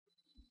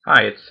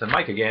Hi, it's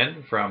Mike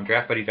again from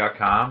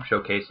DraftBuddy.com,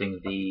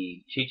 showcasing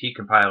the Cheat Sheet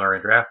Compiler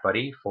and Draft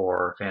Buddy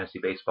for fantasy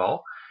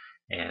baseball,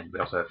 and we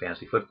also have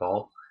fantasy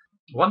football.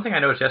 One thing I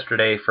noticed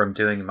yesterday from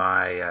doing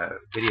my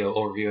video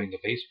overviewing the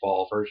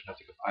baseball version of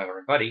the compiler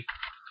and buddy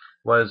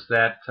was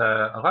that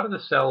a lot of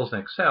the cells in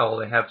Excel,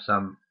 they have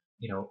some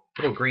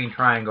little green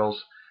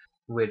triangles,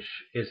 which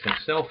is an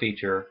Excel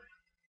feature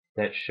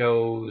that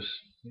shows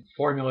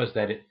formulas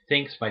that it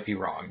thinks might be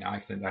wrong. Now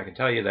I can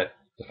tell you that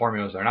the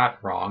formulas are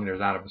not wrong. There's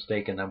not a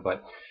mistake in them,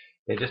 but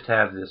they just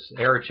have this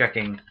error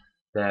checking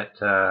that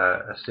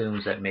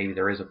assumes that maybe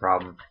there is a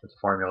problem with the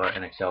formula,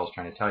 and Excel is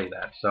trying to tell you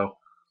that. So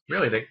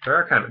really, they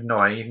are kind of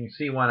annoying. You can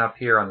see one up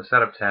here on the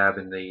Setup tab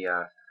in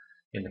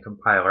the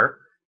compiler,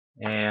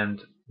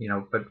 and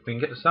but we can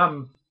get to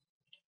some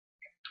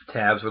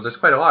tabs where there's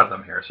quite a lot of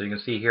them here. So you can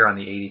see here on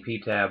the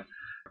ADP tab,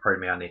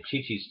 pardon me, on the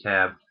Cheat Sheets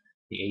tab,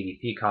 the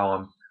ADP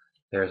column,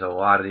 there's a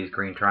lot of these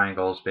green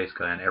triangles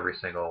basically on every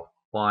single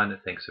one. It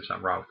thinks there's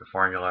something wrong with the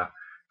formula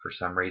for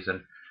some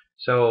reason.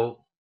 So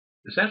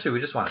essentially we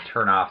just want to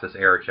turn off this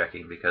error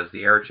checking, because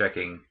the error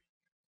checking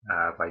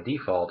by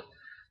default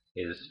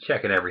is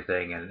checking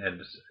everything, and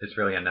it's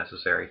really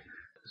unnecessary.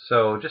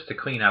 So just to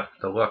clean up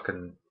the look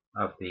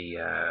of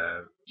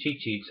the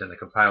cheat sheets and the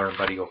compiler and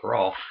buddy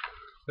overall,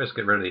 let's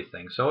get rid of these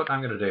things. So what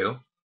I'm going to do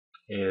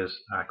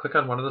is click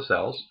on one of the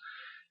cells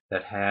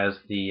that has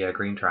the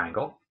green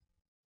triangle.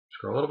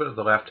 Scroll a little bit to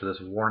the left to this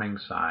warning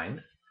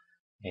sign,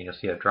 and you'll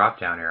see a drop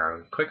down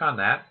arrow. Click on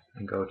that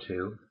and go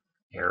to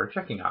error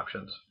checking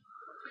options.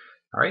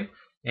 All right,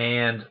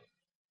 and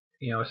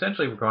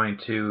essentially we're going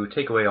to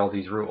take away all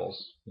these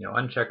rules.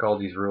 Uncheck all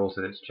these rules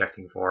that it's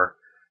checking for.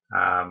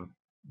 I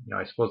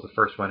suppose the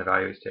first one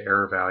evaluates to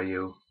error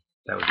value.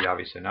 That would be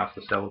obvious enough.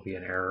 The cell would be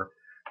an error,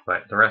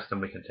 but the rest of them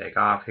we can take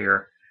off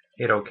here.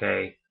 Hit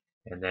OK,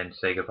 and then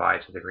say goodbye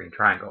to the green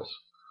triangles.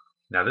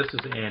 Now this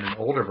is in an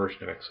older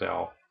version of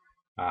Excel.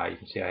 You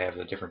can see I have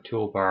the different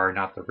toolbar,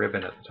 not the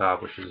ribbon at the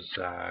top, which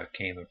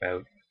came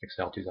about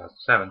Excel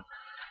 2007.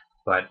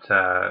 But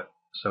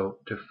so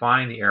to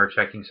find the error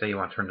checking, say you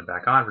want to turn them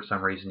back on for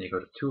some reason, you go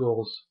to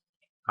Tools,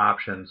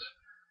 Options,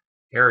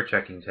 Error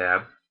Checking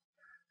tab,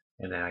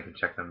 and then I can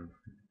check them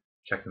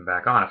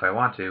back on if I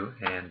want to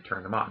and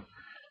turn them on.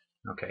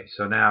 Okay,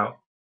 so now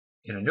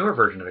in a newer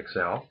version of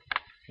Excel,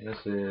 and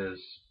this is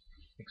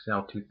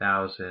Excel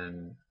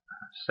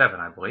 2007,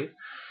 I believe,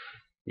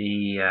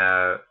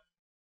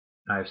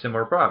 I have a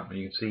similar problem.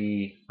 You can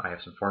see I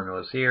have some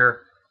formulas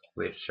here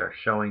which are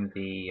showing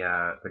the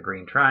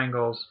green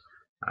triangles.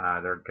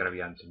 They're going to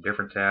be on some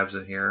different tabs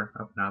in here.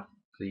 Oh, not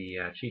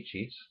the cheat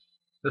sheets.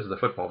 This is the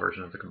football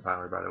version of the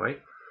compiler, by the way.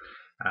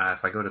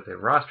 If I go to the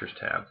rosters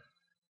tab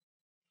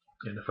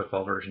in the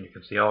football version, you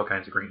can see all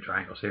kinds of green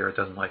triangles here. It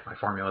doesn't like my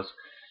formulas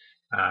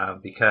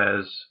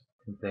because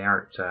they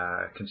aren't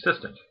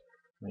consistent,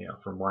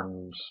 from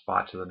one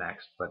spot to the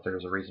next. But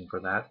there's a reason for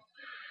that.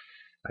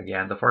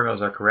 Again, the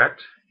formulas are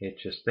correct. It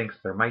just thinks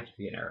there might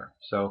be an error.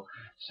 So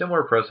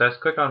similar process.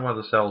 Click on one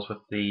of the cells with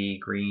the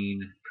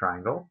green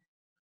triangle.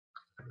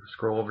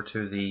 Scroll over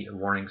to the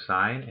warning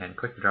sign and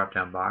click the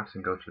drop-down box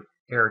and go to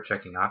error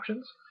checking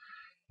options.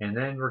 And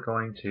then we're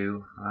going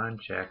to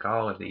uncheck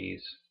all of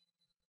these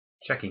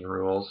checking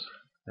rules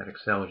that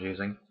Excel is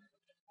using.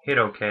 Hit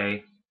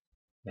OK,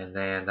 and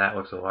then that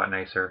looks a lot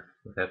nicer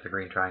without the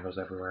green triangles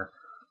everywhere.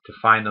 To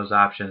find those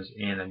options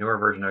in a newer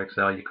version of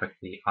Excel, you click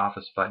the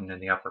Office button in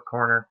the upper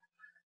corner,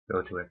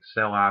 go to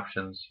Excel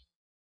Options,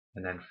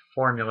 and then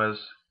Formulas,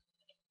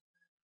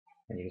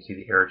 and you can see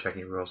the error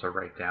checking rules are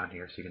right down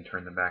here, so you can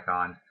turn them back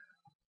on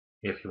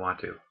if you want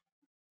to.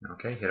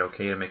 Okay, hit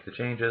OK to make the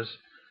changes,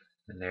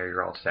 and there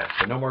you're all set.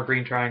 So no more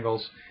green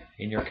triangles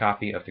in your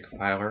copy of the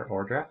compiler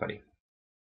or Draft Buddy.